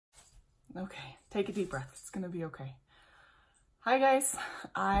Okay, take a deep breath. It's gonna be okay. Hi guys,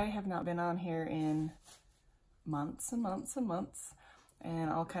 I have not been on here in months and months and months, and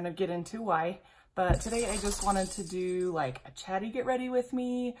I'll kind of get into why. But today I just wanted to do like a chatty get ready with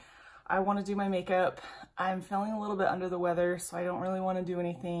me. I want to do my makeup. I'm feeling a little bit under the weather, so I don't really want to do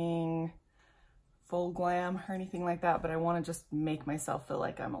anything full glam or anything like that, but I want to just make myself feel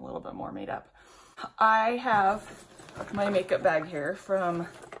like I'm a little bit more made up. I have my makeup bag here from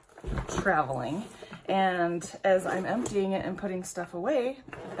traveling, and as I'm emptying it and putting stuff away,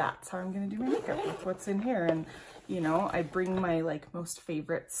 that's how I'm gonna do my makeup, with what's in here. And you know, I bring my like most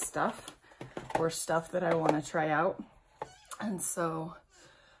favorite stuff or stuff that I want to try out. And so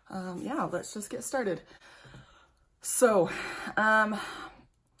yeah, let's just get started. So I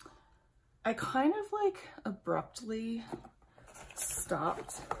kind of like abruptly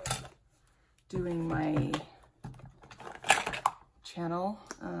stopped doing my channel,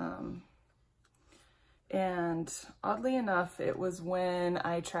 and oddly enough, it was when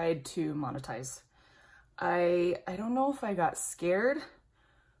I tried to monetize. I don't know if I got scared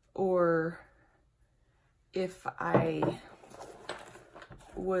or if I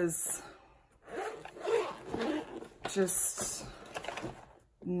was just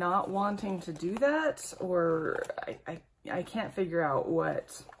not wanting to do that, or I can't figure out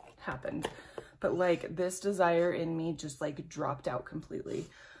what happened. But like this desire in me just like dropped out completely.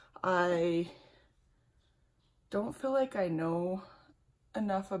 I don't feel like I know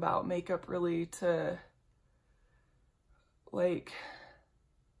enough about makeup really to like,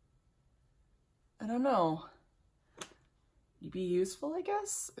 I don't know, be useful, I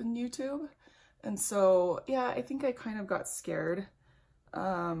guess, in YouTube. And so, yeah, I think I kind of got scared.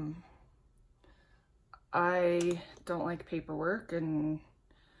 I don't like paperwork and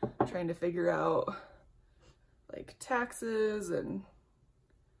trying to figure out like taxes and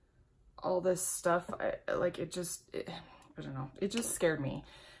all this stuff. I don't know, it just scared me,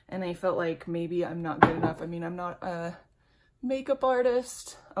 and I felt like maybe I'm not good enough. I mean, I'm not a makeup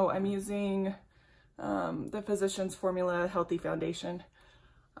artist. Oh, I'm using the Physicians Formula Healthy Foundation.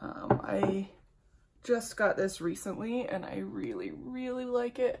 I just got this recently and I really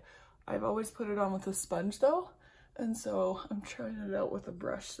like it. I've always put it on with a sponge though, and so I'm trying it out with a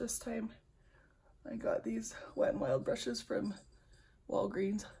brush this time. I got these Wet n Wild brushes from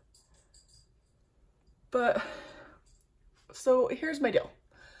Walgreens. But, so here's my deal.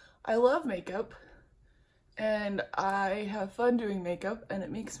 I love makeup, and I have fun doing makeup, and it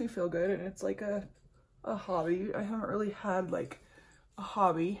makes me feel good, and it's like a hobby. I haven't really had like a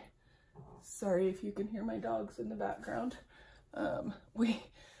hobby. Sorry if you can hear my dogs in the background. We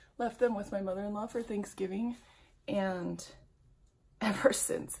left them with my mother-in-law for Thanksgiving, and ever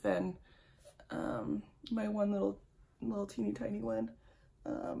since then, my one little teeny tiny one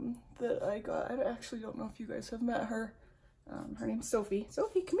that I got, I actually don't know if you guys have met her. Her name's Sophie.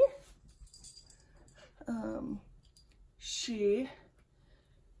 Sophie, come here. She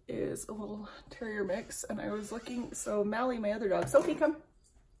is a little terrier mix, and I was looking, so Mally, my other dog, Sophie, come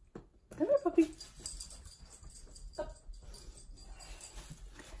here, puppy. Up.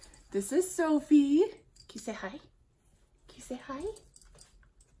 This is Sophie. Can you say hi? Can you say hi?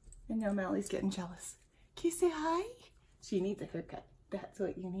 And now Mally's getting jealous. Can you say hi? She needs a haircut. That's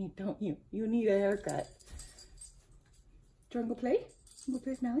what you need, don't you? You need a haircut. Do you want to go play? You want to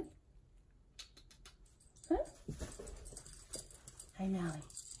play with Mally? Huh? Hi, Mally.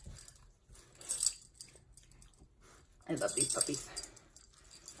 I love these puppies.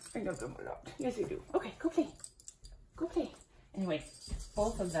 I love them a lot. Yes, I do. Okay, go play. Go play. Anyway,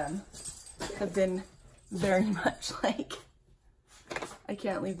 both of them have been very much like, I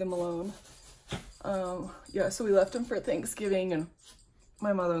can't leave them alone. Yeah, so we left them for Thanksgiving, and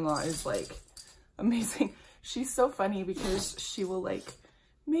my mother-in-law is like amazing. She's so funny because she will like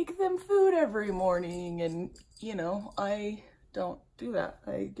make them food every morning, and you know, I don't do that.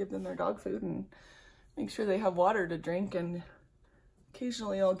 I give them their dog food and make sure they have water to drink, and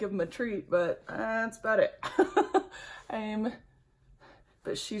occasionally I'll give them a treat, but that's about it.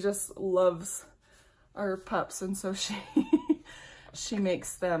 But she just loves our pups, and so she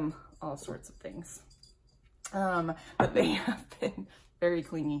makes them all sorts of things. But they have been very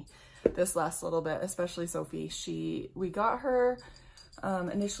clingy this last little bit, especially Sophie. We got her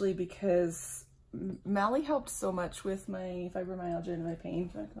initially because Mally helped so much with my fibromyalgia and my pain.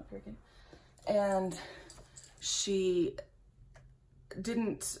 Can I come up here again? And she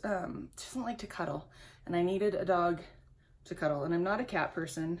doesn't like to cuddle, and I needed a dog to cuddle, and I'm not a cat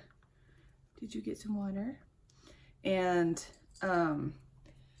person. Did you get some water? And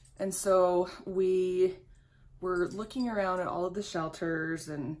so we were looking around at all of the shelters,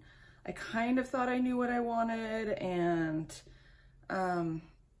 and I kind of thought I knew what I wanted, and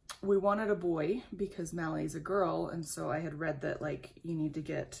we wanted a boy because Mally's a girl, and so I had read that like you need to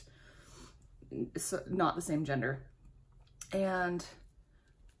get not the same gender. And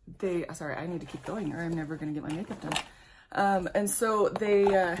sorry, I need to keep going or I'm never gonna get my makeup done. And so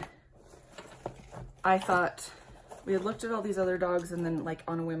I thought, we had looked at all these other dogs, and then like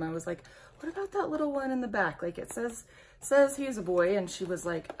on a whim I was like, what about that little one in the back? Like it says he's a boy, and she was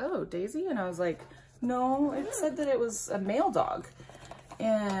like, oh, Daisy? And I was like, no, it said that it was a male dog.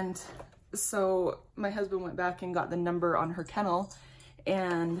 And so my husband went back and got the number on her kennel,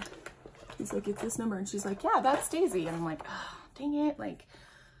 and he's like, it's this number. And she's like, yeah, that's Daisy. And I'm like, oh, dang it. Like,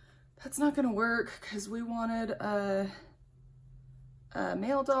 that's not gonna work because we wanted a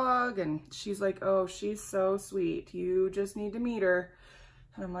male dog. And she's like, oh, she's so sweet. You just need to meet her.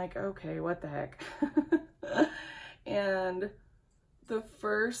 And I'm like, okay, what the heck? And the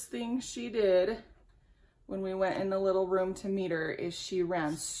first thing she did when we went in the little room to meet her is she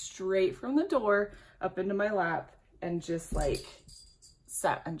ran straight from the door up into my lap and just like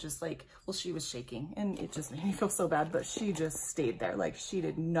sat and just like, well, she was shaking and it just made me feel so bad, but she just stayed there. Like she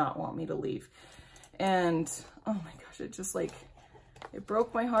did not want me to leave. And oh my gosh, it just like, it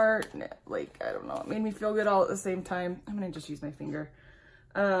broke my heart. Like, I don't know, it made me feel good all at the same time. I'm gonna just use my finger.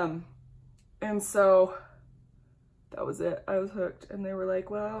 And so that was it. I was hooked. And they were like,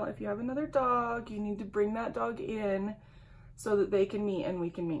 well, if you have another dog, you need to bring that dog in so that they can meet and we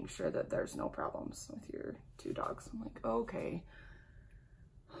can make sure that there's no problems with your two dogs. I'm like, okay.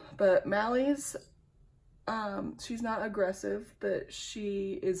 But Mally's, she's not aggressive, but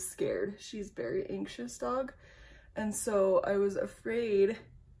she is scared. She's a very anxious dog. And so I was afraid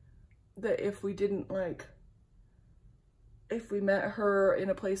that if we didn't like, if we met her in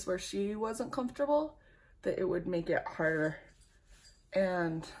a place where she wasn't comfortable, that it would make it harder.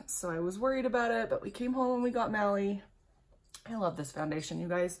 And so I was worried about it, but we came home and we got Mally. I love this foundation, you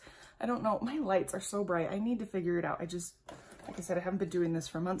guys. I don't know, my lights are so bright. I need to figure it out. I just, like I said, I haven't been doing this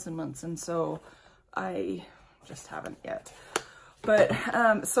for months and months, and so I just haven't yet. But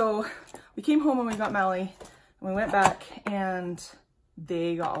so we came home and we got Mally, and we went back, and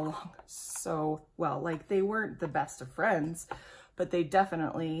they got along so well. Like, they weren't the best of friends, but they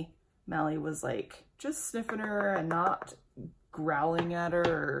definitely, Mally was like just sniffing her and not growling at her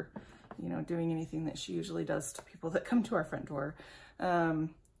or, you know, doing anything that she usually does to people that come to our front door.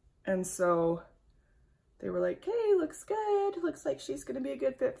 And so they were like, hey, looks good. Looks like she's going to be a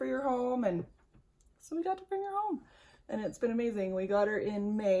good fit for your home. And so we got to bring her home, and it's been amazing. We got her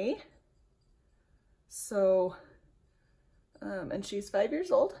in May. So, and she's 5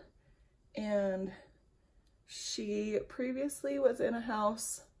 years old, and she previously was in a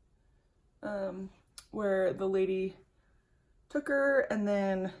house where the lady took her and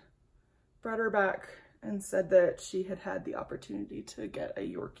then brought her back and said that she had had the opportunity to get a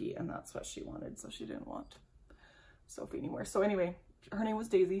Yorkie, and that's what she wanted. So she didn't want Sophie anymore. So anyway, her name was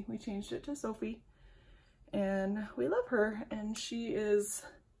Daisy. We changed it to Sophie, and we love her, and she is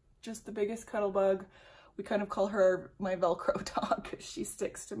just the biggest cuddle bug. We kind of call her my Velcro dog because she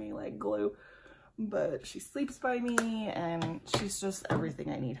sticks to me like glue, but she sleeps by me, and she's just everything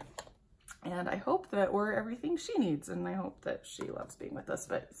I need. And I hope that we're everything she needs, and I hope that she loves being with us.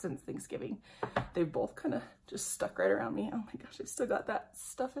 But since Thanksgiving, they've both kind of just stuck right around me. Oh my gosh, I've still got that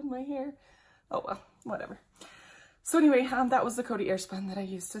stuff in my hair. Oh well, whatever. So anyway, that was the Cody Airspun that I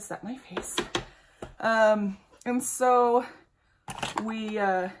used to set my face. And so we,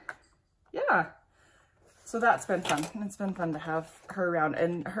 yeah. So that's been fun. It's been fun to have her around,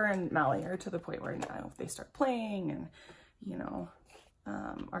 and her and Mally are to the point where now they start playing and, you know,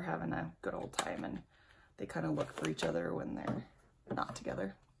 are having a good old time, and they kind of look for each other when they're not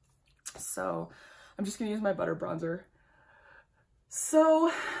together. So I'm just gonna use my butter bronzer.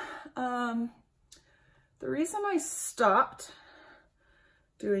 So the reason I stopped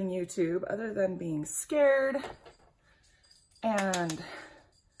doing YouTube, other than being scared and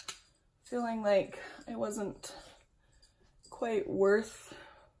feeling like I wasn't quite worth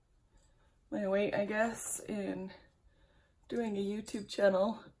my weight, I guess, in doing a YouTube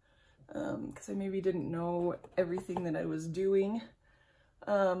channel, because I maybe didn't know everything that I was doing,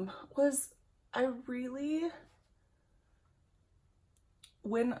 was I really,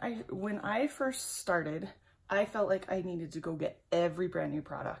 when I first started, I felt like I needed to go get every brand new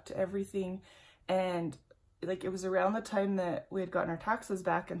product, everything, and like it was around the time that we had gotten our taxes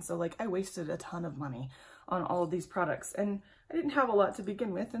back, and so like I wasted a ton of money on all of these products, and I didn't have a lot to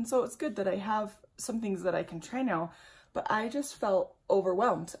begin with, and so it's good that I have some things that I can try now. But I just felt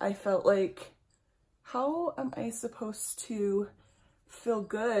overwhelmed. I felt like, how am I supposed to feel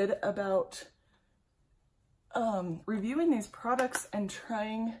good about reviewing these products and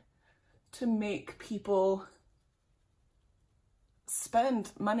trying to make people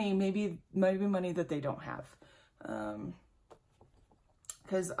spend money, maybe money that they don't have.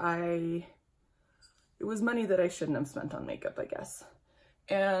 Because it was money that I shouldn't have spent on makeup, I guess.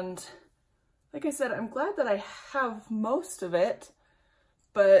 And like I said, I'm glad that I have most of it,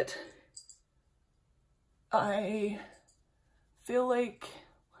 but I feel like,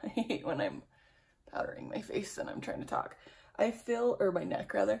 I hate when I'm powdering my face and I'm trying to talk. Or my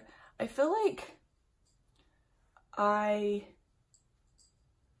neck rather. I feel like I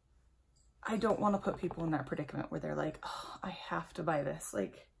don't want to put people in that predicament where they're like, oh, I have to buy this.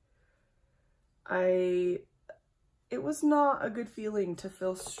 Like, it was not a good feeling to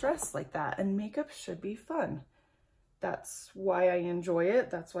feel stressed like that, and makeup should be fun. That's why I enjoy it.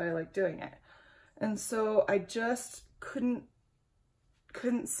 That's why I like doing it. And so I just couldn't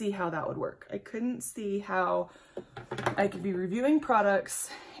see how that would work. I couldn't see how I could be reviewing products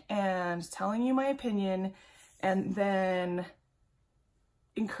and telling you my opinion and then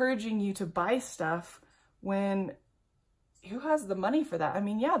encouraging you to buy stuff when who has the money for that? I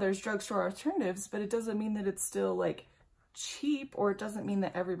mean, yeah, there's drugstore alternatives, but it doesn't mean that it's still like cheap, or it doesn't mean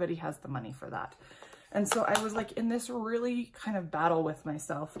that everybody has the money for that. And so I was like in this really kind of battle with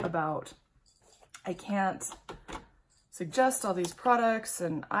myself about, I can't suggest all these products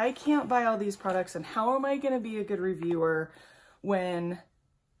and I can't buy all these products, and how am I going to be a good reviewer when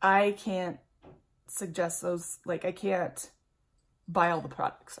I can't suggest those, like I can't buy all the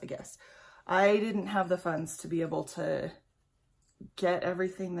products, I guess. I didn't have the funds to be able to get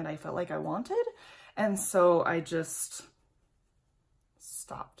everything that I felt like I wanted. And so I just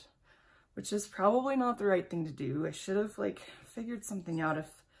stopped, which is probably not the right thing to do. I should have like figured something out if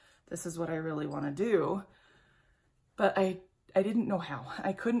this is what I really want to do, but I didn't know how.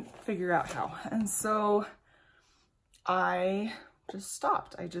 I couldn't figure out how. And so I just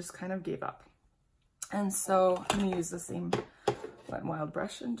stopped. I just kind of gave up. And so I'm gonna use the same Wet n Wild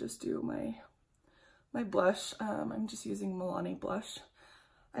brush and just do my blush. I'm just using Milani blush.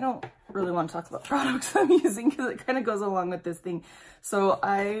 I don't really want to talk about products I'm using because it kind of goes along with this thing. So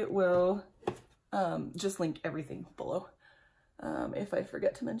I will just link everything below if I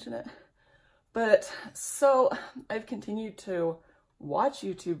forget to mention it. But so I've continued to watch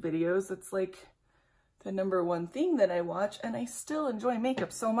YouTube videos. It's like the #1 thing that I watch, and I still enjoy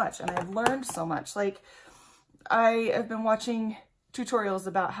makeup so much, and I've learned so much. Like, I have been watching tutorials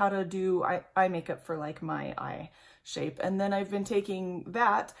about how to do eye makeup for like my eye shape, and then I've been taking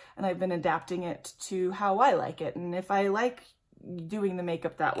that and I've been adapting it to how I like it, and if I like doing the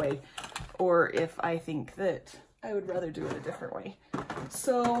makeup that way, or if I think that I would rather do it a different way.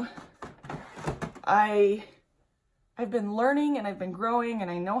 So I've been learning and I've been growing, and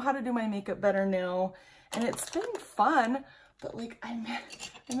I know how to do my makeup better now, and it's been fun. But like, I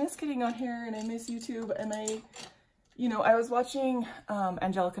miss getting on here, and I miss YouTube, and I was watching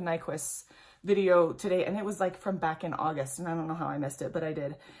Angelica Nyquist's video today, and it was like from back in August, and I don't know how I missed it, but I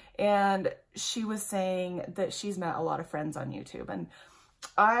did. And she was saying that she's met a lot of friends on YouTube, and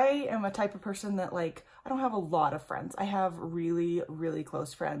I am a type of person that, like, I don't have a lot of friends. I have really, really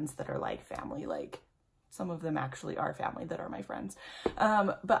close friends that are like family. Like, some of them actually are family that are my friends.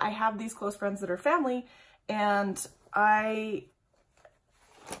 But I have these close friends that are family, and I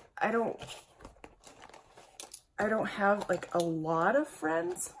don't have like a lot of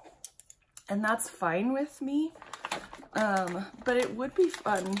friends, and that's fine with me. But it would be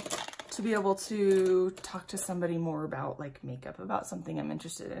fun to be able to talk to somebody more about like makeup, about something I'm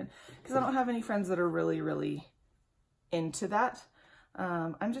interested in, because I don't have any friends that are really, really into that.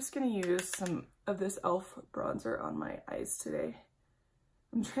 I'm just gonna use some of this e.l.f. bronzer on my eyes today.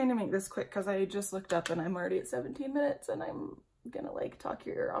 I'm trying to make this quick because I just looked up and I'm already at 17 minutes, and I'm gonna like talk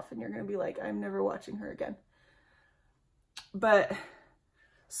your ear off, and you're gonna be like, I'm never watching her again. But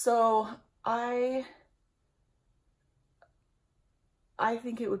so I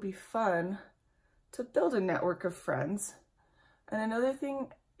think it would be fun to build a network of friends. And another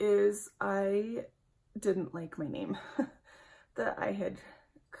thing is, I didn't like my name that I had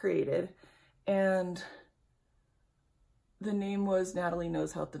created, and the name was Natalie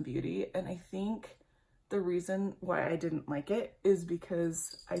Knows Health and Beauty, and I think the reason why I didn't like it is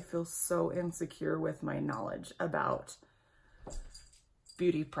because I feel so insecure with my knowledge about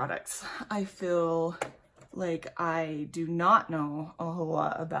beauty products. I feel like I do not know a whole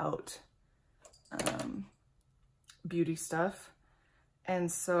lot about beauty stuff,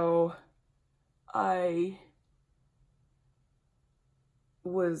 and so I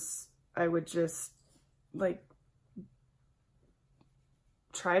would just like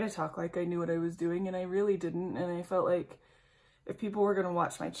try to talk like I knew what I was doing, and I really didn't. And I felt like if people were going to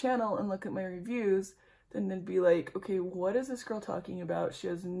watch my channel and look at my reviews, then they'd be like, okay, what is this girl talking about? She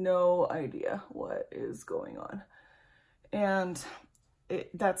has no idea what is going on. And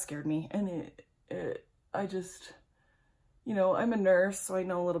that scared me. And I just, you know, I'm a nurse, so I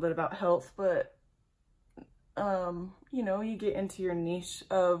know a little bit about health, but, you know, you get into your niche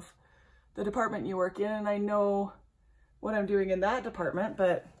of the department you work in, and I know what I'm doing in that department,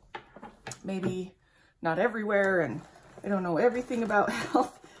 but maybe not everywhere, and I don't know everything about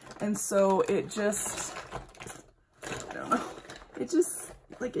health. And so it just, I don't know, it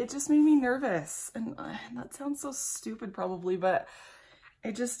just made me nervous. And that sounds so stupid probably, but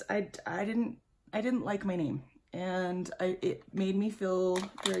I didn't like my name, and it made me feel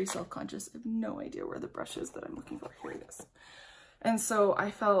very self-conscious. I have no idea where the brush is that I'm looking for. Here it is. And so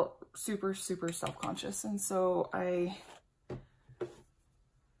I felt super, super self-conscious. And so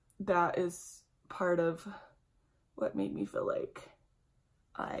that is part of what made me feel like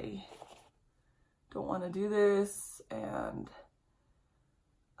I don't want to do this, and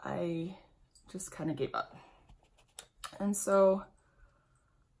I just kind of gave up. And so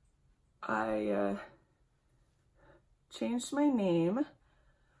I changed my name.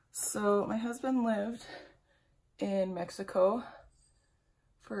 So my husband lived in Mexico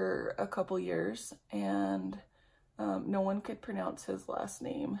for a couple years, and no one could pronounce his last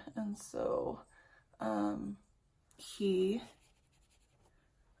name. And so he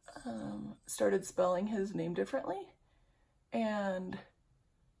started spelling his name differently, and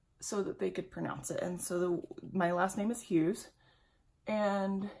so that they could pronounce it. And so my last name is Hughes,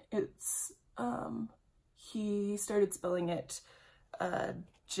 and it's he started spelling it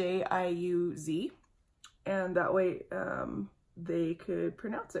J-I-U-Z, and that way they could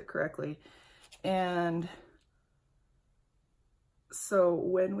pronounce it correctly. And so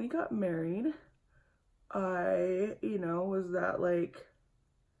when we got married, I, you know, was that like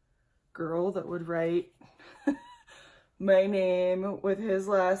girl that would write my name with his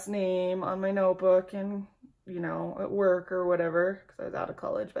last name on my notebook, and, you know, at work or whatever, because I was out of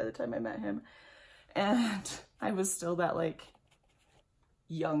college by the time I met him. And I was still that like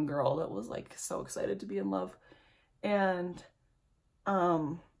young girl that was like so excited to be in love. And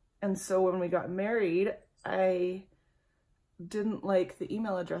so when we got married, I didn't like the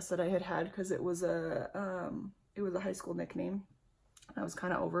email address that I had because it was a high school nickname. I was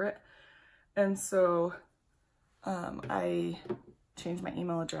kind of over it. And so I changed my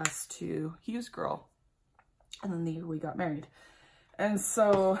email address to Hughes Girl, and then the year we got married. And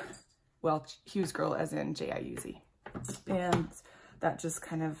so, well, Hughes Girl as in J-I-U-Z. And that just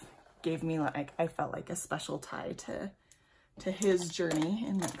kind of gave me like, I felt like a special tie to his journey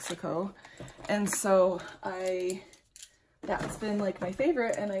in Mexico. And so that's been like my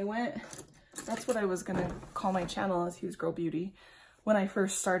favorite, and that's what I was gonna call my channel, as Hughes Girl Beauty, when I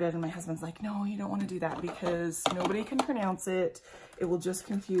first started. And my husband's like, no, you don't want to do that because nobody can pronounce it. It will just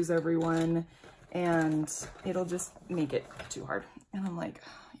confuse everyone, and it'll just make it too hard. And I'm like,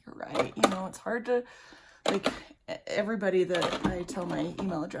 you're right. You know, it's hard to, like, everybody that I tell my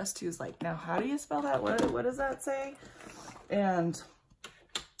email address to is like, now how do you spell that? What does that say? And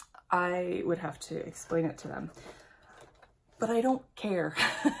I would have to explain it to them, but I don't care.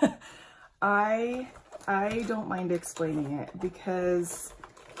 I don't mind explaining it because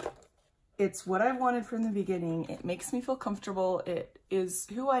it's what I wanted from the beginning. It makes me feel comfortable. It is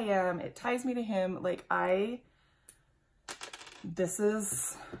who I am. It ties me to him. Like this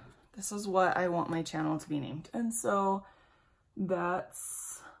is what I want my channel to be named. And so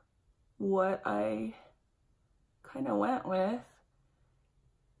that's what I kind of went with.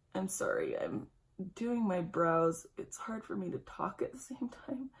 I'm sorry, I'm doing my brows. It's hard for me to talk at the same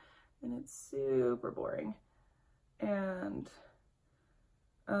time, and it's super boring. And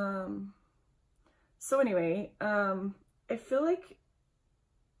so anyway, I feel like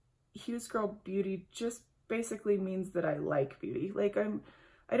Hughes Girl Beauty just basically means that I like beauty. Like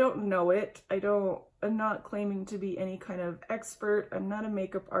I don't know it. I'm not claiming to be any kind of expert. I'm not a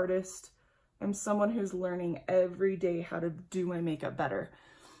makeup artist. I'm someone who's learning every day how to do my makeup better.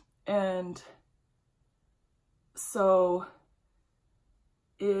 And so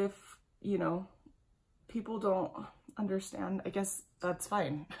if, you know, people don't understand, I guess that's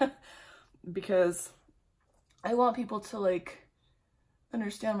fine. Because I want people to like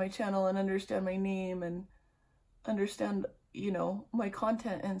understand my channel and understand my name and understand, you know, my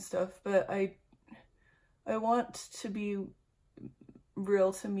content and stuff. But I want to be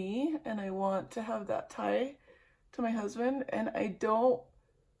real to me, and I want to have that tie to my husband, and I don't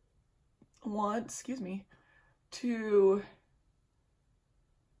want, excuse me, to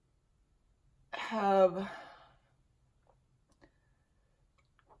have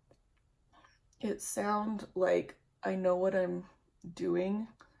it sound like I know what I'm doing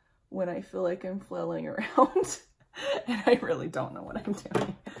when I feel like I'm flailing around and I really don't know what I'm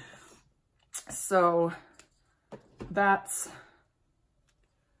doing. So that's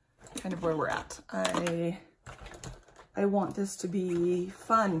kind of where we're at. I want this to be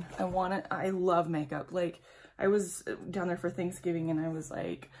fun. I want it. I love makeup. Like, I was down there for Thanksgiving and I was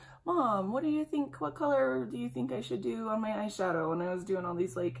like, Mom, what do you think? What color do you think I should do on my eyeshadow? And I was doing all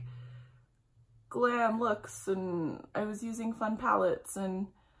these like glam looks and I was using fun palettes and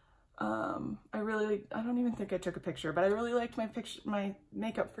I don't even think I took a picture, but I really liked my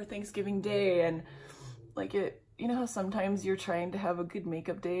makeup for Thanksgiving Day. And like you know how sometimes you're trying to have a good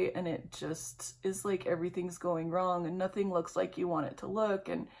makeup day and it just is like everything's going wrong and nothing looks like you want it to look,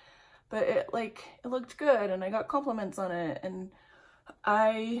 but it looked good and I got compliments on it, and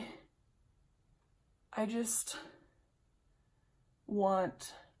I just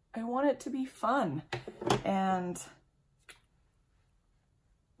want it to be fun. And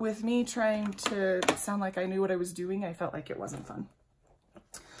with me trying to sound like I knew what I was doing, I felt like it wasn't fun.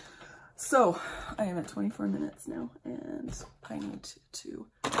 So I am at 24 minutes now and I need to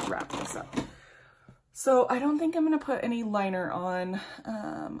wrap this up. So I don't think I'm going to put any liner on.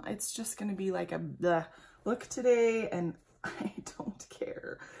 It's just going to be like a bleh look today, and I don't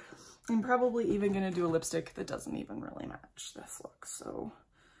care. I'm probably even going to do a lipstick that doesn't even really match this look. So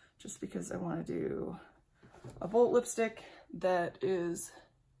just because I want to do a Volt lipstick that is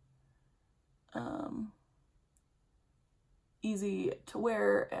easy to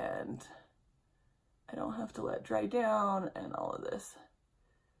wear and I don't have to let dry down and all of this.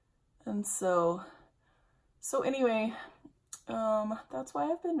 And so anyway, that's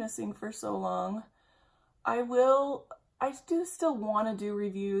why I've been missing for so long. I do still want to do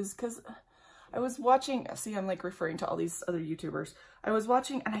reviews because I was watching, see, I'm like referring to all these other YouTubers. I was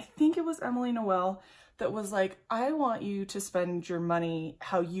watching, and I think it was Emily Noel that was like, I want you to spend your money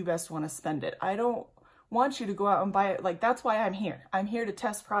how you best want to spend it. I don't want you to go out and buy it. Like, that's why I'm here. I'm here to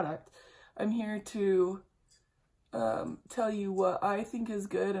test product. I'm here to tell you what I think is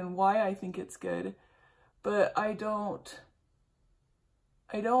good and why I think it's good. But I don't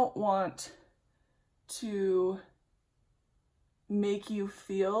want to make you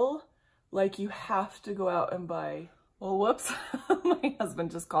feel like you have to go out and buy. Well, whoops, my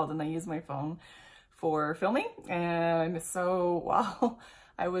husband just called and I used my phone for filming. And so while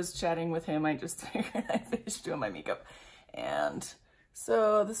I was chatting with him, I just figured I finished doing my makeup. And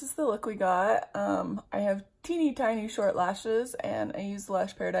so this is the look we got. I have teeny tiny short lashes and I use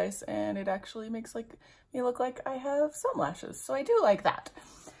Lash Paradise, and it actually makes me look like I have some lashes. So I do like that.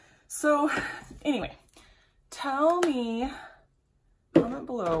 So anyway, tell me, comment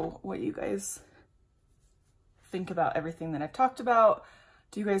below what you guys think about everything that I've talked about.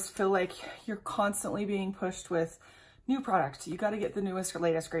 Do you guys feel like you're constantly being pushed with new product? You got to get the newest or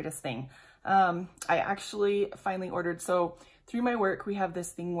latest, greatest thing. I actually finally ordered, so through my work, we have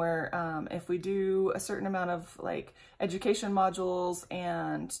this thing where if we do a certain amount of like education modules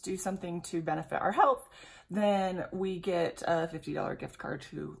and do something to benefit our health, then we get a $50 gift card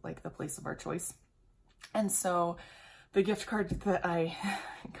to like the place of our choice. And so the gift card that I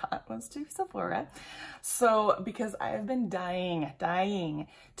got was to Sephora. So because I have been dying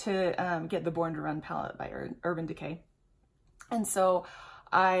to get the Born to Run palette by Urban Decay. And so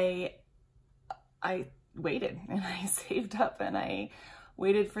I waited and I saved up and I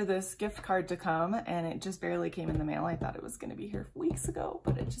waited for this gift card to come, and it just barely came in the mail. I thought it was going to be here weeks ago,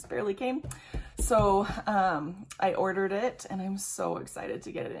 but it just barely came. So I ordered it and I'm so excited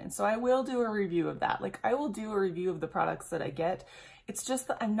to get it in. So I will do a review of that. Like, I will do a review of the products that I get. It's just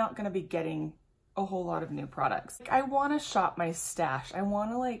that I'm not going to be getting a whole lot of new products. Like, I want to shop my stash. I want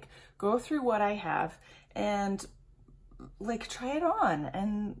to like go through what I have and like try it on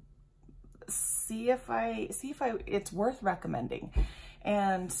and see if it's worth recommending,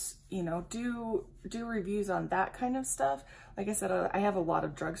 and you know, do reviews on that kind of stuff. Like I said, I have a lot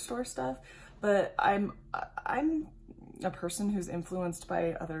of drugstore stuff, but I'm a person who's influenced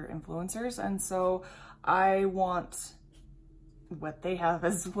by other influencers, and so I want what they have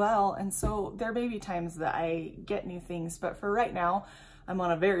as well. And so there may be times that I get new things, but for right now, I'm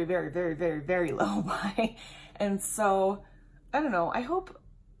on a very, very, very, very, very low buy. And so I don't know. I hope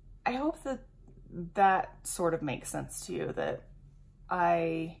that sort of makes sense to you, that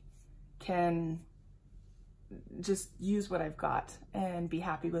I can just use what I've got and be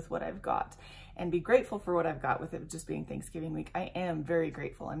happy with what I've got and be grateful for what I've got, with it just being Thanksgiving week. I am very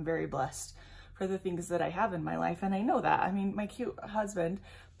grateful. I'm very blessed for the things that I have in my life, and I know that. I mean, my cute husband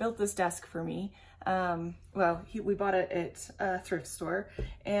built this desk for me. Well, we bought it at a thrift store,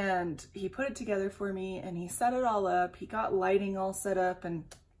 and he put it together for me, and he set it all up. He got lighting all set up and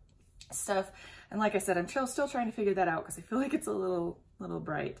stuff. And like I said, I'm still trying to figure that out because I feel like it's a little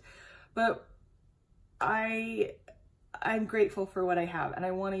bright, but I'm grateful for what I have, and I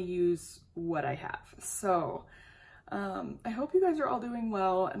want to use what I have. So I hope you guys are all doing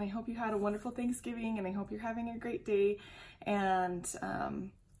well, and I hope you had a wonderful Thanksgiving, and I hope you're having a great day. And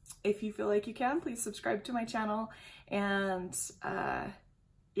if you feel like you can, please subscribe to my channel. And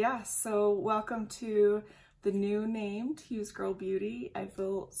yeah, so welcome to the new name, Hughes Girl Beauty. I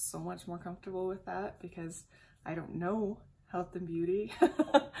feel so much more comfortable with that because I don't know health and beauty.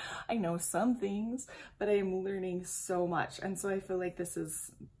 I know some things, but I am learning so much. And so I feel like this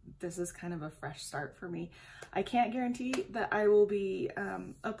is kind of a fresh start for me. I can't guarantee that I will be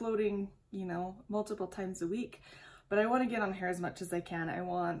uploading, you know, multiple times a week, but I want to get on here as much as I can. I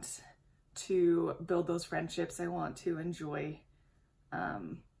want to build those friendships. I want to enjoy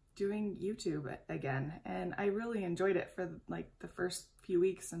doing YouTube again. And I really enjoyed it for like the first few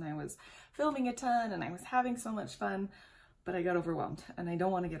weeks, and I was filming a ton and I was having so much fun, but I got overwhelmed, and I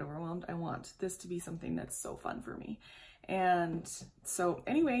don't want to get overwhelmed. I want this to be something that's so fun for me. And so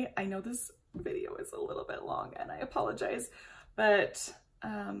anyway, I know this video is a little bit long and I apologize, but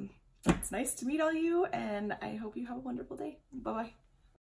it's nice to meet all you, and I hope you have a wonderful day. Bye-bye.